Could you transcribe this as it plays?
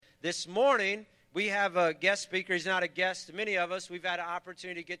This morning, we have a guest speaker. He's not a guest to many of us. We've had an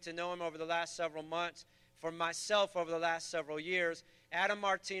opportunity to get to know him over the last several months. For myself, over the last several years, Adam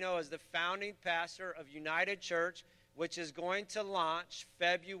Martino is the founding pastor of United Church, which is going to launch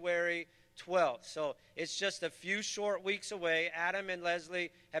February 12th. So it's just a few short weeks away. Adam and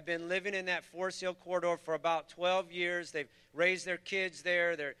Leslie have been living in that Forest Hill corridor for about 12 years. They've raised their kids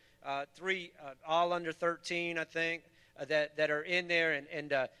there. They're three, all under 13, I think, that are in there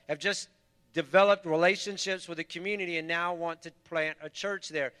and have just developed relationships with the community and now want to plant a church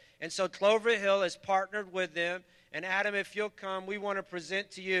there. And so Clover Hill has partnered with them. And Adam, if you'll come, we want to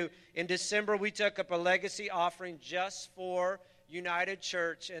present to you. In December, we took up a legacy offering just for United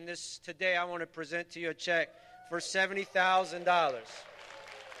Church. And today I want to present to you a check for $70,000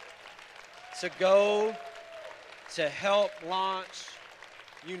 to go to help launch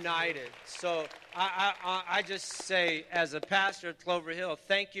United. So I just say, as a pastor at Clover Hill,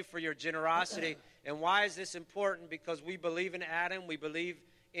 thank you for your generosity. And why is this important? Because we believe in Adam. We believe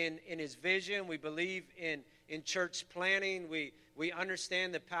in his vision. We believe in church planning. We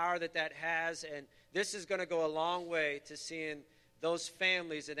understand the power that has. And this is going to go a long way to seeing those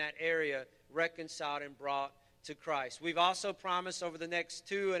families in that area reconciled and brought to Christ. We've also promised over the next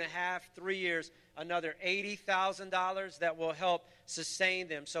 2.5, 3 years, another $80,000 that will help sustain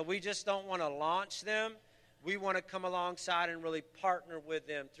them. So we just don't want to launch them. We want to come alongside and really partner with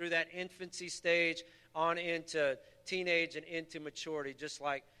them through that infancy stage on into teenage and into maturity, just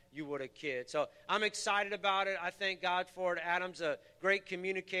like you would a kid. So I'm excited about it. I thank God for it. Adam's a great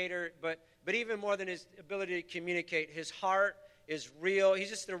communicator, but even more than his ability to communicate, his heart is real. He's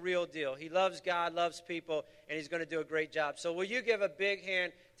just the real deal. He loves God, loves people, and he's going to do a great job. So will you give a big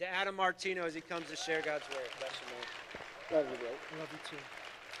hand to Adam Martino as he comes to share God's word? Bless you, man. Love you, bro. Love you too.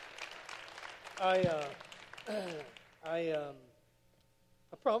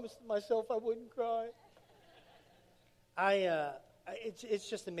 I promised myself I wouldn't cry. It's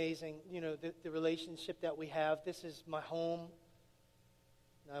just amazing, the relationship that we have. This is my home.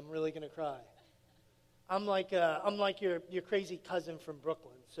 I'm really gonna cry. I'm like your crazy cousin from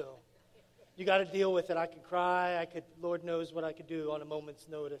Brooklyn, so you got to deal with it. I could cry. Lord knows what I could do on a moment's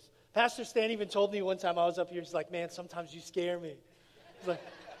notice. Pastor Stan even told me one time I was up here. He's like, "Man, sometimes you scare me." He's like,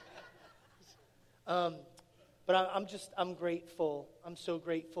 but I'm grateful. I'm so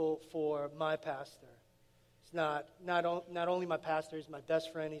grateful for my pastor. He's not only my pastor, he's my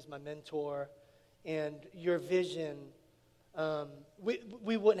best friend. He's my mentor, and your vision.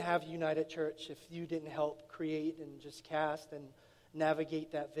 We wouldn't have United Church if you didn't help create and just cast and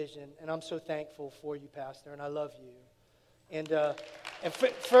navigate that vision. And I'm so thankful for you, Pastor, and I love you. And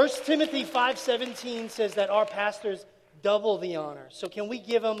 1 Timothy 5:17 says that our pastors double the honor. So can we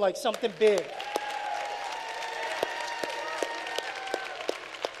give them like something big?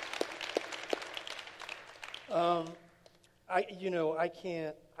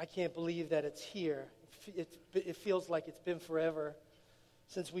 I can't believe that it's here. It feels like it's been forever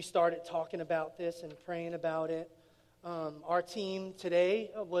since we started talking about this and praying about it. Our team today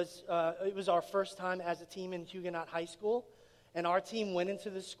it was our first time as a team in Huguenot High School, and our team went into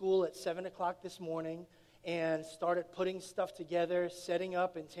the school at 7 o'clock this morning and started putting stuff together, setting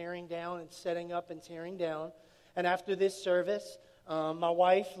up and tearing down and setting up and tearing down. And after this service, my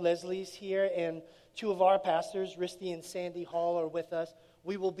wife Leslie's here, and two of our pastors, Risty and Sandy Hall, are with us.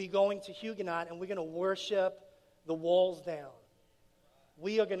 We will be going to Huguenot, and we're going to worship the walls down.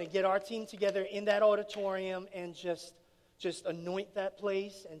 We are going to get our team together in that auditorium and just anoint that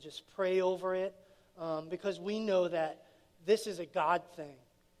place and just pray over it, because we know that this is a God thing.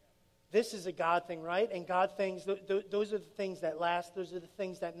 This is a God thing, right? And God things, those are the things that last. Those are the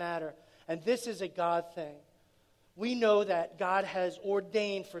things that matter. And this is a God thing. We know that God has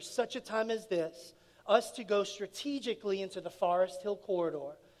ordained for such a time as this us to go strategically into the Forest Hill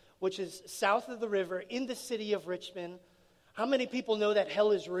corridor, which is south of the river in the city of Richmond. How many people know that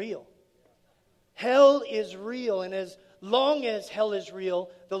hell is real? Hell is real, and as long as hell is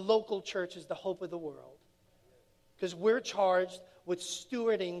real, the local church is the hope of the world. Because we're charged with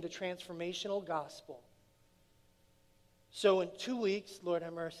stewarding the transformational gospel. So in 2 weeks, Lord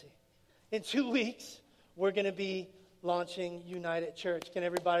have mercy, in 2 weeks, we're going to be launching United Church. Can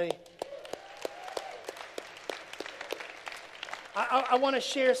everybody... I want to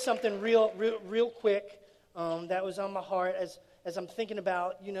share something real quick that was on my heart as I'm thinking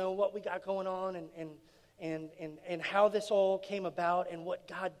about, what we got going on and how this all came about and what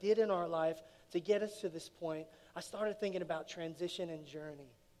God did in our life to get us to this point. I started thinking about transition and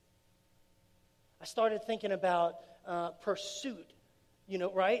journey. I started thinking about pursuit,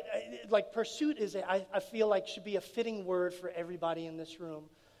 right? Like pursuit I feel like should be a fitting word for everybody in this room.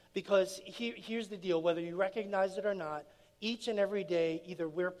 Because here's the deal, whether you recognize it or not, each and every day, either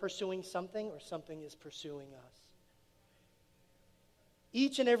we're pursuing something or something is pursuing us.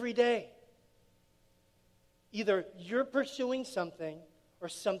 Each and every day. Either you're pursuing something or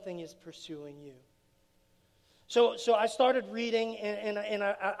something is pursuing you. So I started reading, and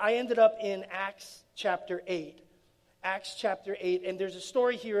I ended up in Acts chapter 8. Acts chapter 8, and there's a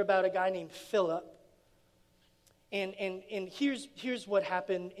story here about a guy named Philip. And here's what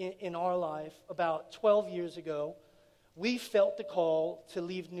happened in our life. About 12 years ago, we felt the call to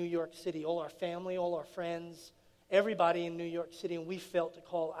leave New York City. All our family, all our friends, everybody in New York City, and we felt the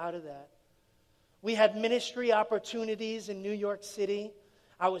call out of that. We had ministry opportunities in New York City.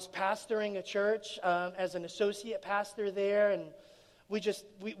 I was pastoring a church as an associate pastor there, and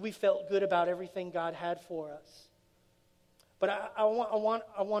we felt good about everything God had for us. But I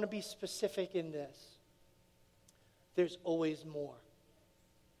want to be specific in this. There's always more.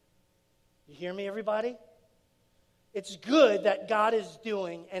 You hear me, everybody? It's good that God is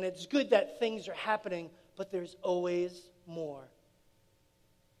doing, and it's good that things are happening, but there's always more.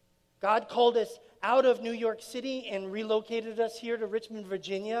 God called us out of New York City and relocated us here to Richmond,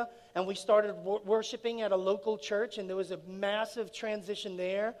 Virginia, and we started worshiping at a local church, and there was a massive transition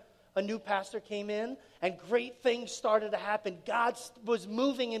there. A new pastor came in, and great things started to happen. God was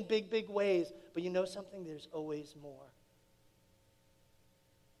moving in big, big ways. But you know something? There's always more.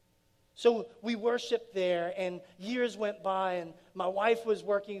 So we worshiped there, and years went by, and my wife was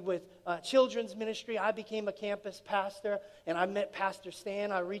working with children's ministry. I became a campus pastor, and I met Pastor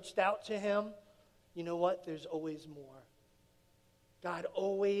Stan. I reached out to him. You know what? There's always more. God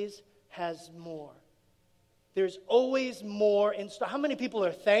always has more. There's always more in store. How many people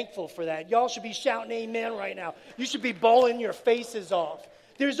are thankful for that? Y'all should be shouting amen right now. You should be bawling your faces off.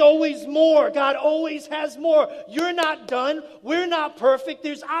 There's always more. God always has more. You're not done. We're not perfect.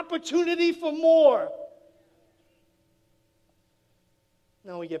 There's opportunity for more.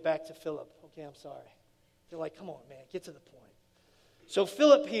 Now we get back to Philip. Okay, I'm sorry. They're like, come on, man, get to the point. So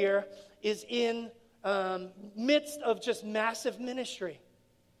Philip here is in midst of just massive ministry.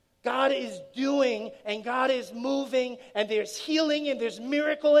 God is doing, and God is moving, and there's healing, and there's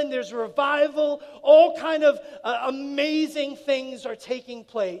miracle, and there's revival. All kind of amazing things are taking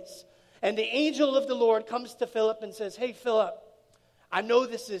place. And the angel of the Lord comes to Philip and says, hey, Philip, I know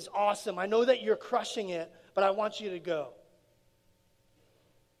this is awesome. I know that you're crushing it, but I want you to go.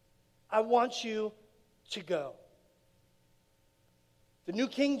 I want you to go. The New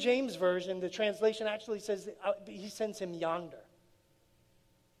King James Version, the translation actually says he sends him yonder.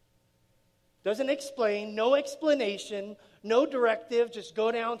 Doesn't explain, no explanation, no directive, just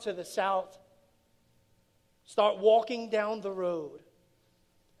go down to the south. Start walking down the road.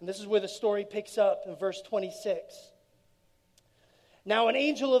 And this is where the story picks up in verse 26. Now an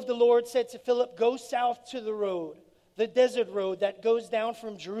angel of the Lord said to Philip, go south to the road, the desert road that goes down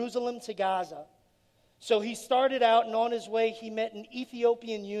from Jerusalem to Gaza. So he started out, and on his way he met an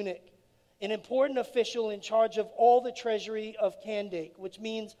Ethiopian eunuch, an important official in charge of all the treasury of Kandake, which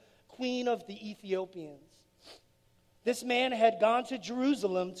means Queen of the Ethiopians. This man had gone to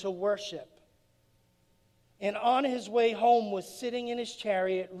Jerusalem to worship, and on his way home was sitting in his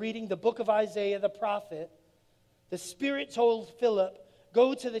chariot reading the book of Isaiah the prophet. The Spirit told Philip,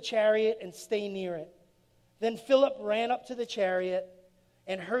 go to the chariot and stay near it. Then Philip ran up to the chariot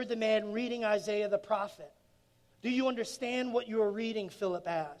and heard the man reading Isaiah the prophet. Do you understand what you are reading? Philip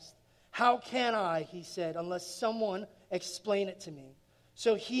asked. How can I, he said, unless someone explain it to me?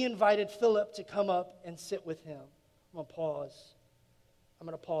 So he invited Philip to come up and sit with him. I'm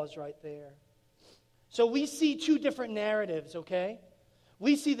going to pause right there. So we see two different narratives, okay?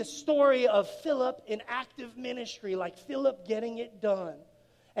 We see the story of Philip in active ministry, like Philip getting it done,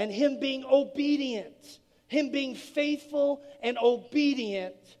 and him being obedient, him being faithful and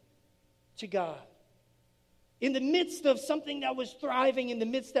obedient to God. In the midst of something that was thriving, in the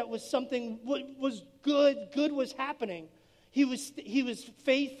midst that was something was good was happening. He was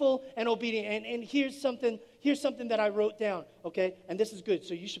faithful and obedient. And here's something that I wrote down, okay? And this is good,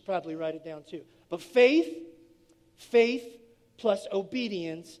 so you should probably write it down too. But faith plus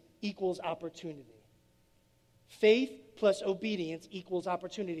obedience equals opportunity. Faith plus obedience equals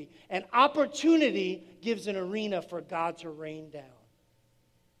opportunity. And opportunity gives an arena for God to rain down.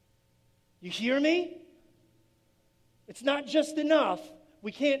 You hear me? It's not just enough.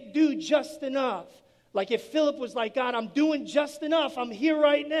 We can't do just enough. Like if Philip was like, God, I'm doing just enough. I'm here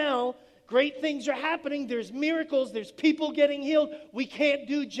right now. Great things are happening. There's miracles. There's people getting healed. We can't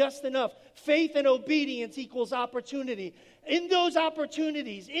do just enough. Faith and obedience equals opportunity. In those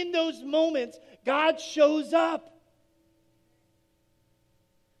opportunities, in those moments, God shows up.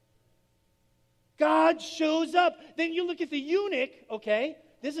 God shows up. Then you look at the eunuch, okay?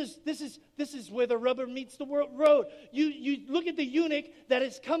 This is where the rubber meets the road. You look at the eunuch that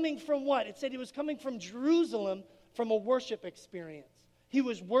is coming from what? It said he was coming from Jerusalem from a worship experience. He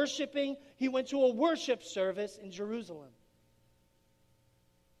was worshiping. He went to a worship service in Jerusalem.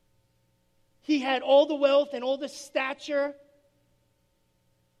 He had all the wealth and all the stature.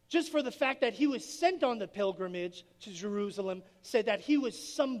 Just for the fact that he was sent on the pilgrimage to Jerusalem, said that he was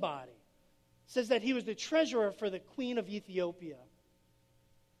somebody. Says that he was the treasurer for the queen of Ethiopia.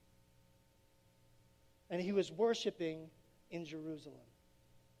 And he was worshiping in Jerusalem.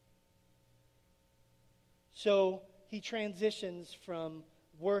 So he transitions from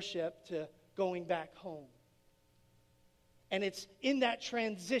worship to going back home. And it's in that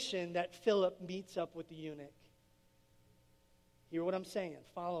transition that Philip meets up with the eunuch. Hear what I'm saying?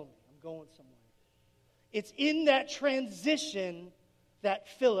 Follow me. I'm going somewhere. It's in that transition that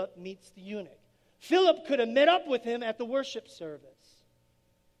Philip meets the eunuch. Philip could have met up with him at the worship service,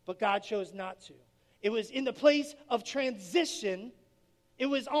 but God chose not to. It was in the place of transition, it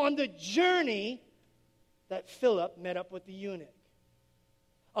was on the journey that Philip met up with the eunuch.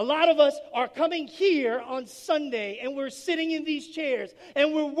 A lot of us are coming here on Sunday and we're sitting in these chairs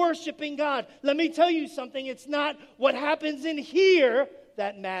and we're worshiping God. Let me tell you something. It's not what happens in here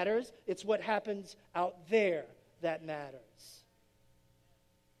that matters. It's what happens out there that matters.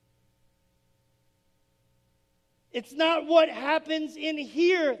 It's not what happens in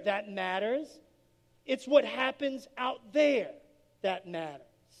here that matters. It's what happens out there that matters.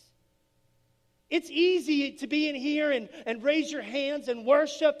 It's easy to be in here and raise your hands and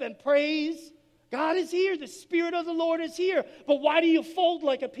worship and praise. God is here. The Spirit of the Lord is here. But why do you fold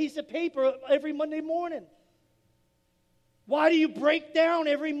like a piece of paper every Monday morning? Why do you break down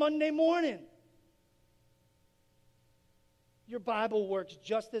every Monday morning? Your Bible works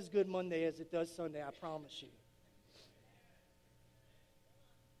just as good Monday as it does Sunday, I promise you.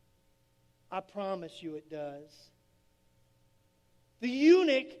 I promise you it does. The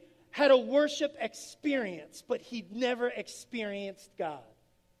eunuch had a worship experience, but he'd never experienced God.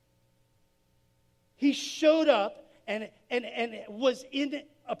 He showed up and was in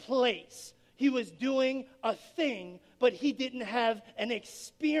a place. He was doing a thing, but he didn't have an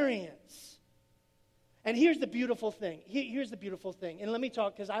experience. And here's the beautiful thing. Here's the beautiful thing. And let me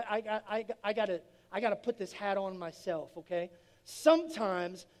talk, because I gotta put this hat on myself, okay?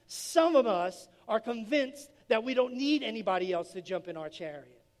 Sometimes some of us are convinced that we don't need anybody else to jump in our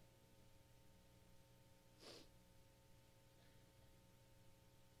chariot.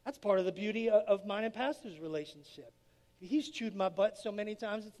 That's part of the beauty of mine and Pastor's relationship. He's chewed my butt so many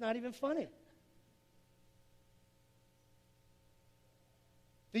times it's not even funny.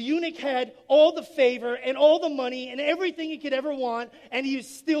 The eunuch had all the favor and all the money and everything he could ever want, and he was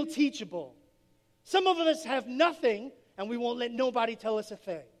still teachable. Some of us have nothing, and we won't let nobody tell us a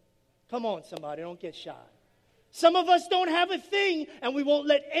thing. Come on, somebody, don't get shy. Some of us don't have a thing, and we won't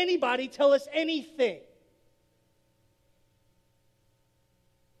let anybody tell us anything.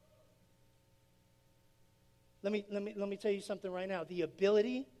 Let me tell you something right now. The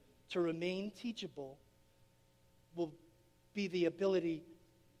ability to remain teachable will be the ability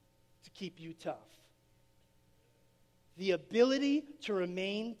to keep you tough. The ability to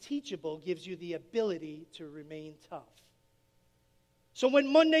remain teachable gives you the ability to remain tough. So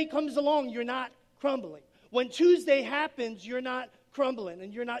when Monday comes along, you're not crumbling. When Tuesday happens, you're not crumbling,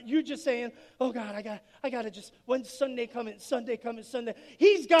 and you're just saying, "Oh God, I got to just when Sunday comes, Sunday.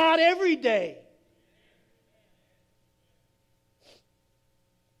 He's God every day."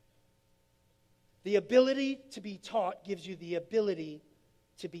 The ability to be taught gives you the ability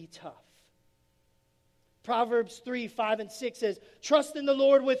to be tough. Proverbs 3, 5, and 6 says, "Trust in the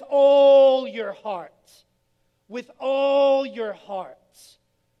Lord with all your heart." With all your heart.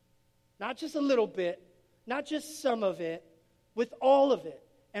 Not just a little bit, not just some of it, with all of it.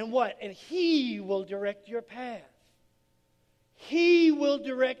 And what? And He will direct your path. He will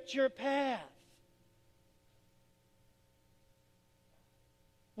direct your path.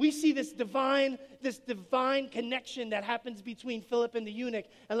 We see this divine connection that happens between Philip and the eunuch.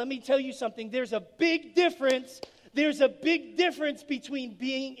 And let me tell you something. There's a big difference. There's a big difference between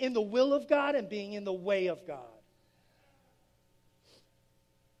being in the will of God and being in the way of God.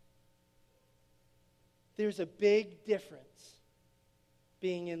 There's a big difference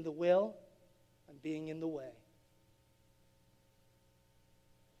being in the will and being in the way.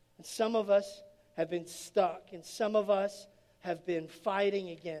 And some of us have been stuck, and some of us have been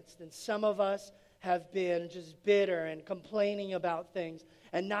fighting against, and some of us have been just bitter and complaining about things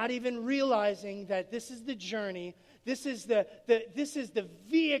and not even realizing that this is the journey This is the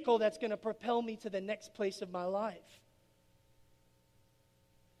vehicle that's going to propel me to the next place of my life.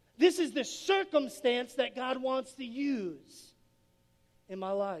 This is the circumstance that God wants to use in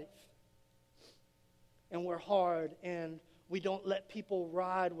my life. And we're hard, and we don't let people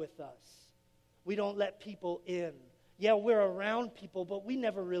ride with us. We don't let people in. Yeah, we're around people, but we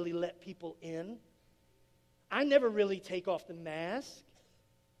never really let people in. I never really take off the mask.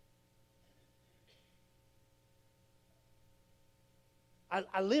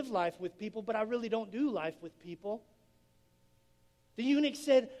 I live life with people, but I really don't do life with people. The eunuch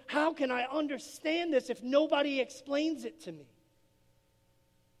said, how can I understand this if nobody explains it to me?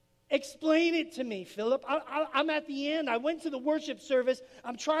 Explain it to me, Philip. I'm at the end. I went to the worship service.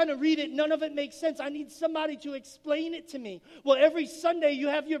 I'm trying to read it. None of it makes sense. I need somebody to explain it to me. Well, every Sunday you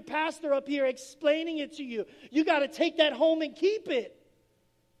have your pastor up here explaining it to you. You got to take that home and keep it.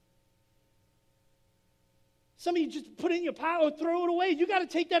 Some of you just put it in your pile or throw it away. You got to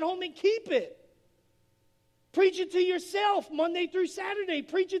take that home and keep it. Preach it to yourself Monday through Saturday.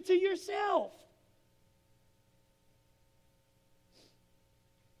 Preach it to yourself.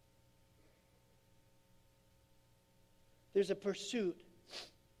 There's a pursuit,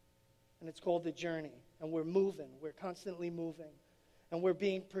 and it's called the journey. And we're moving. We're constantly moving. And we're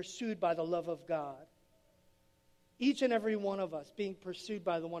being pursued by the love of God. Each and every one of us being pursued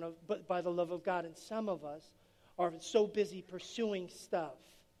by the love of God. And some of us are so busy pursuing stuff.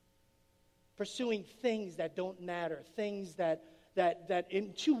 Pursuing things that don't matter. Things that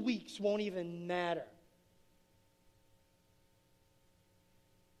in 2 weeks won't even matter.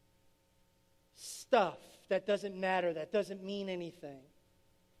 Stuff that doesn't matter, that doesn't mean anything.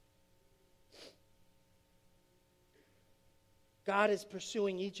 God is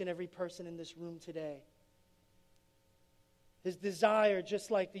pursuing each and every person in this room today. His desire,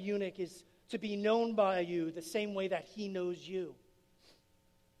 just like the eunuch, is to be known by you the same way that he knows you.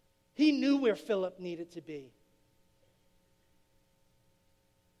 He knew where Philip needed to be.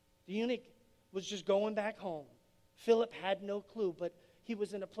 The eunuch was just going back home. Philip had no clue, but he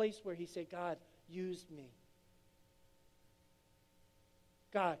was in a place where he said, God, use me.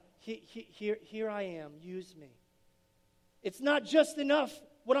 God, here I am, use me. It's not just enough.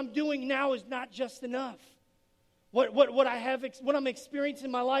 What I'm doing now is not just enough. What I'm experiencing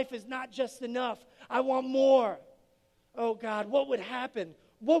in my life is not just enough. I want more. Oh God, what would happen?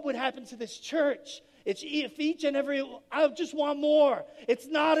 What would happen to this church? I just want more. It's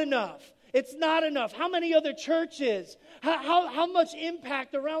not enough. It's not enough. How many other churches? How much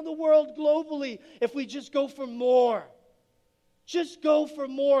impact around the world globally if we just go for more? Just go for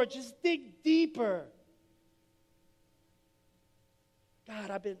more. Just dig deeper.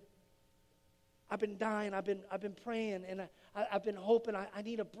 God, I've been dying. I've been praying, and I've been hoping. I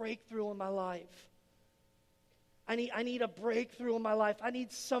need a breakthrough in my life. I need a breakthrough in my life. I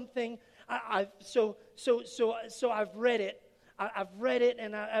need something. So I've read it. I've read it,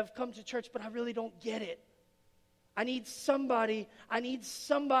 and I've come to church, but I really don't get it. I need somebody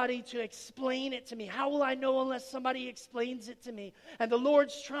to explain it to me. How will I know unless somebody explains it to me? And the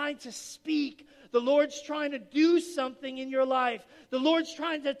Lord's trying to speak. The Lord's trying to do something in your life. The Lord's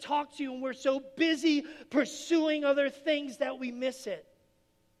trying to talk to you, and we're so busy pursuing other things that we miss it.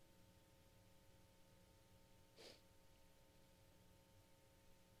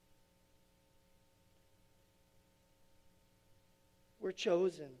 We're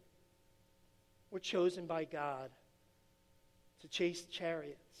chosen. We're chosen by God to chase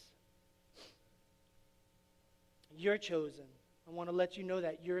chariots. You're chosen. I want to let you know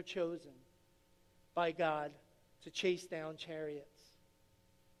that you're chosen by God to chase down chariots.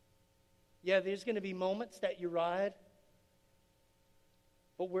 Yeah, there's going to be moments that you ride,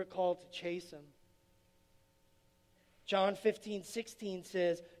 but we're called to chase them. John 15:16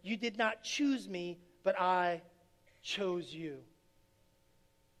 says, "You did not choose me, but I chose you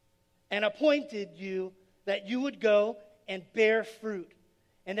and appointed you that you would go and bear fruit,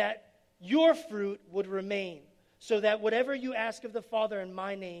 and that your fruit would remain, so that whatever you ask of the Father in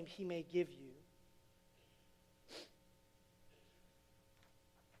my name, he may give you."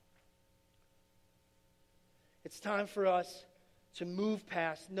 It's time for us to move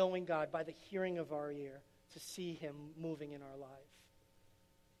past knowing God by the hearing of our ear, to see him moving in our life.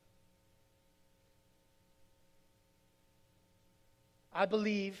 I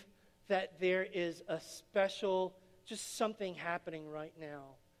believe that there is a special, just something happening right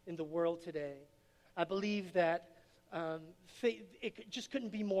now in the world today. I believe that it just couldn't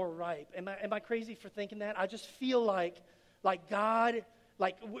be more ripe. Am I crazy for thinking that? I just feel like God,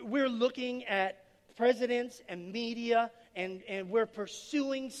 like we're looking at presidents and media, and we're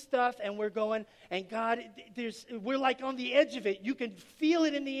pursuing stuff, and we're going, and God, we're like on the edge of it. You can feel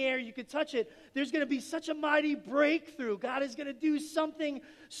it in the air. You can touch it. There's going to be such a mighty breakthrough. God is going to do something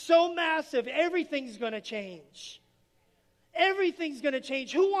so massive. Everything's going to change. Everything's going to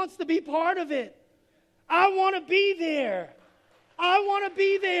change. Who wants to be part of it? I want to be there. I want to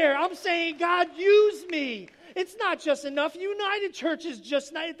be there. I'm saying, God, use me. It's not just enough. United Church is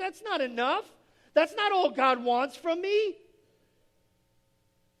just not, that's not enough. That's not all God wants from me.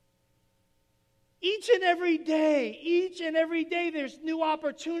 Each and every day, there's new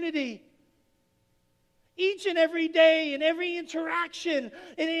opportunity. Each and every day, in every interaction,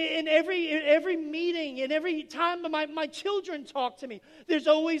 in every meeting, in every time my children talk to me, there's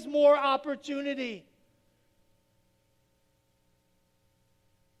always more opportunity.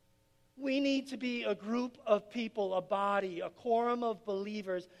 We need to be a group of people, a body, a quorum of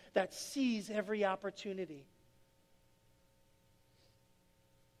believers that sees every opportunity.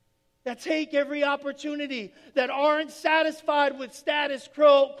 That take every opportunity, that aren't satisfied with status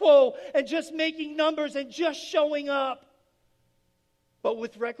quo and just making numbers and just showing up. But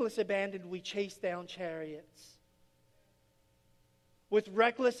with reckless abandon, we chase down chariots. With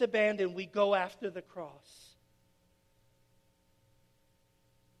reckless abandon, we go after the cross.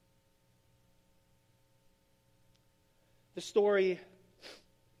 The story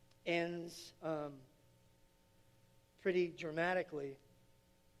ends pretty dramatically.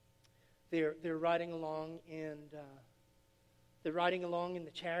 They're riding along, and they're riding along in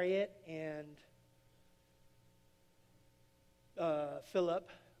the chariot, and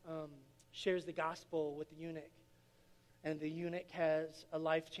Philip shares the gospel with the eunuch, and the eunuch has a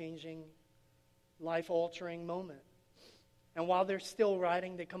life-changing, life-altering moment. And while they're still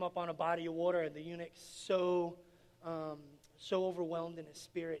riding, they come up on a body of water, and the eunuch's so overwhelmed in his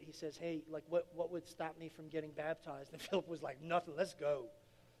spirit, he says, "Hey, like, what would stop me from getting baptized?" And Philip was like, "Nothing, let's go."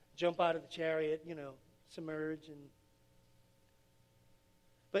 Jump out of the chariot, submerge.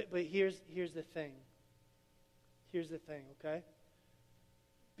 But here's the thing. Here's the thing, okay?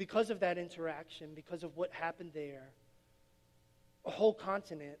 Because of that interaction, because of what happened there, a whole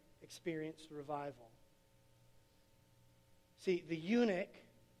continent experienced revival. See, the eunuch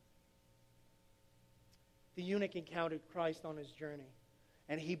encountered Christ on his journey,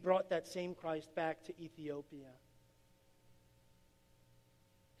 and he brought that same Christ back to Ethiopia.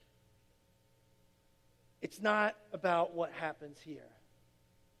 It's not about what happens here.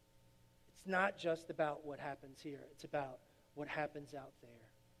 It's not just about what happens here. It's about what happens out there.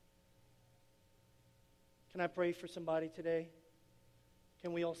 Can I pray for somebody today?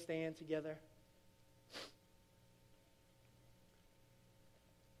 Can we all stand together?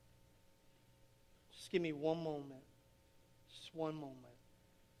 Just give me one moment. Just one moment.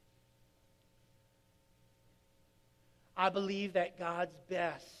 I believe that God's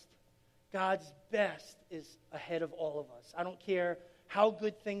best is ahead of all of us. I don't care how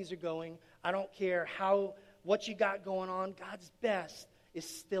good things are going. I don't care what you got going on. God's best is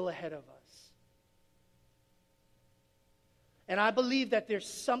still ahead of us. And I believe that there's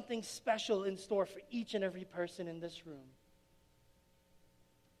something special in store for each and every person in this room.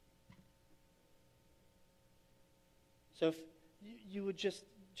 So if you would just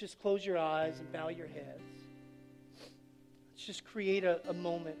close your eyes and bow your heads. Let's just create a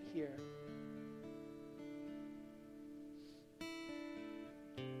moment here.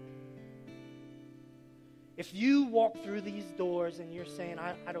 If you walk through these doors and you're saying,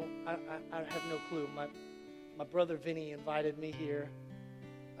 I have no clue. My brother Vinny invited me here.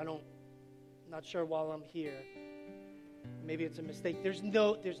 Not sure why I'm here. Maybe it's a mistake. There's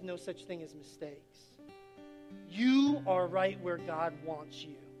no such thing as mistakes. You are right where God wants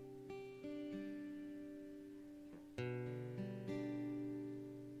you.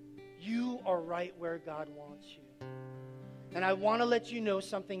 You are right where God wants you. And I want to let you know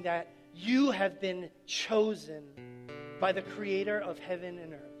something, that you have been chosen by the Creator of heaven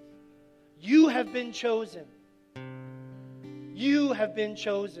and earth. You have been chosen. You have been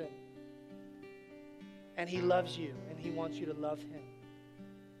chosen. And He loves you, and He wants you to love Him.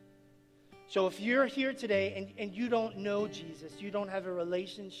 So if you're here today and you don't know Jesus, you don't have a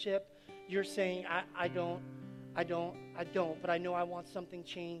relationship, you're saying, I don't, but I know I want something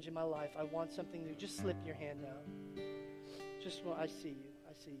changed in my life. I want something new. Just slip your hand out. I see you.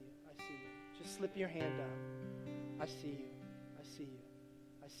 Just slip your hand out. I see you. I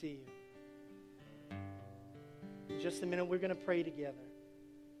see you. In just a minute, we're going to pray together.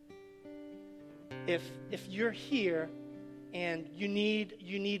 If you're here and you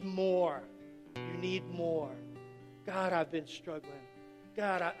need more, God, I've been struggling.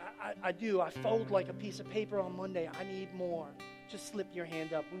 God, I do. I fold like a piece of paper on Monday. I need more. Just slip your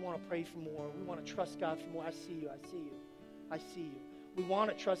hand up. We want to pray for more. We want to trust God for more. I see you. I see you. I see you. We want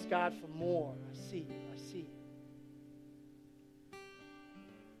to trust God for more. I see you. I see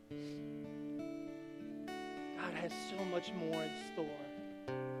you. God has so much more in store.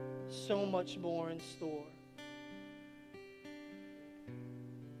 So much more in store.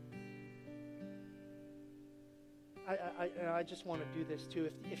 I just want to do this too.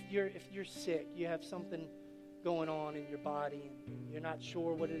 If you're sick, you have something going on in your body, and you're not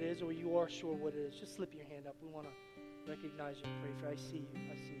sure what it is, or you are sure what it is, just slip your hand up. We want to recognize you and pray for you. I see you.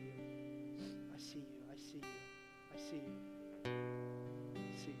 I see you. I see you. I see you. I see you.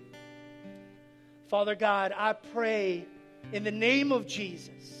 I see you. Father God, I pray in the name of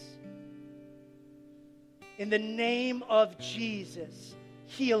Jesus. In the name of Jesus.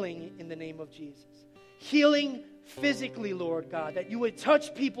 Healing in the name of Jesus. Healing physically, Lord God, that you would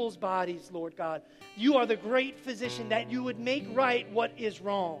touch people's bodies, Lord God. You are the great physician, that you would make right what is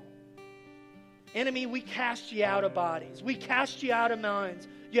wrong. Enemy, we cast you out of bodies. We cast you out of minds.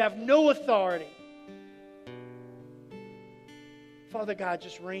 You have no authority. Father God,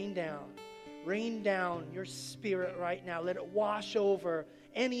 just rain down. Rain down your Spirit right now. Let it wash over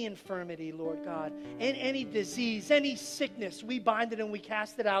any infirmity, Lord God, and any disease, any sickness. We bind it and we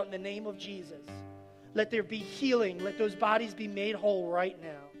cast it out in the name of Jesus. Let there be healing. Let those bodies be made whole right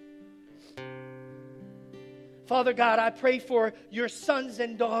now. Father God, I pray for your sons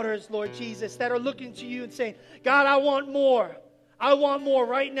and daughters, Lord Jesus, that are looking to you and saying, God, I want more. I want more.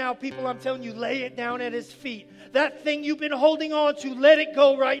 Right now, people, I'm telling you, lay it down at his feet. That thing you've been holding on to, let it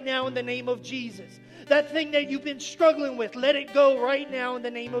go right now in the name of Jesus. That thing that you've been struggling with, let it go right now in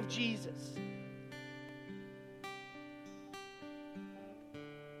the name of Jesus.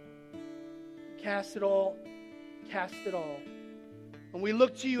 Cast it all. Cast it all. And we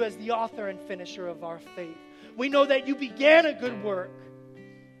look to you as the author and finisher of our faith. We know that you began a good work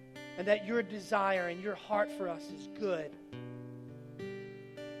and that your desire and your heart for us is good.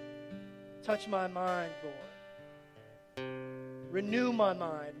 Touch my mind, Lord. Renew my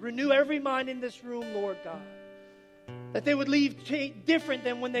mind. Renew every mind in this room, Lord God. That they would leave different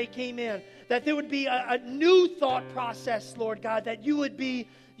than when they came in. That there would be a new thought process, Lord God. That you would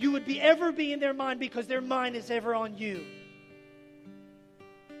ever be in their mind because their mind is ever on you.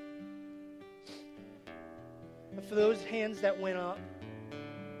 And for those hands that went up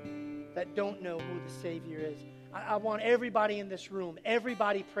that don't know who the Savior is, I want everybody in this room,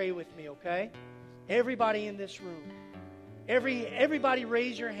 everybody pray with me, okay? Everybody in this room. Everybody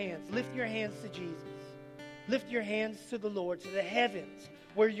raise your hands. Lift your hands to Jesus. Lift your hands to the Lord, to the heavens,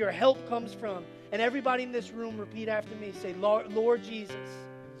 where your help comes from. And everybody in this room, repeat after me. Say, Lord Jesus,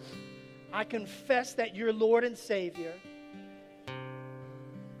 I confess that you're Lord and Savior.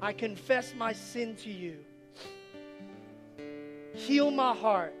 I confess my sin to you. Heal my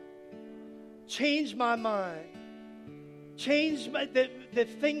heart. Change my mind. Change the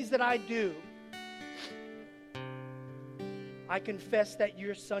things that I do. I confess that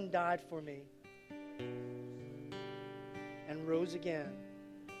your Son died for me and rose again,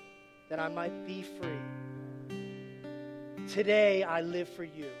 that I might be free. Today I live for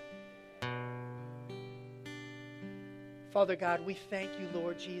you. Father God, we thank you,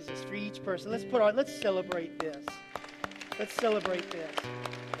 Lord Jesus, for each person. Let's celebrate this. Let's celebrate this.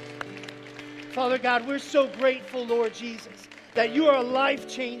 Father God, we're so grateful, Lord Jesus, that you are a life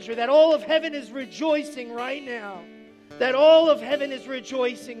changer, that all of heaven is rejoicing right now. That all of heaven is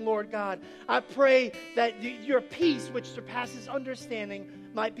rejoicing, Lord God. I pray that your peace, which surpasses understanding,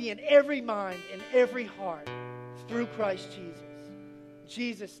 might be in every mind and every heart through Christ Jesus. In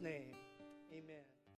Jesus' name.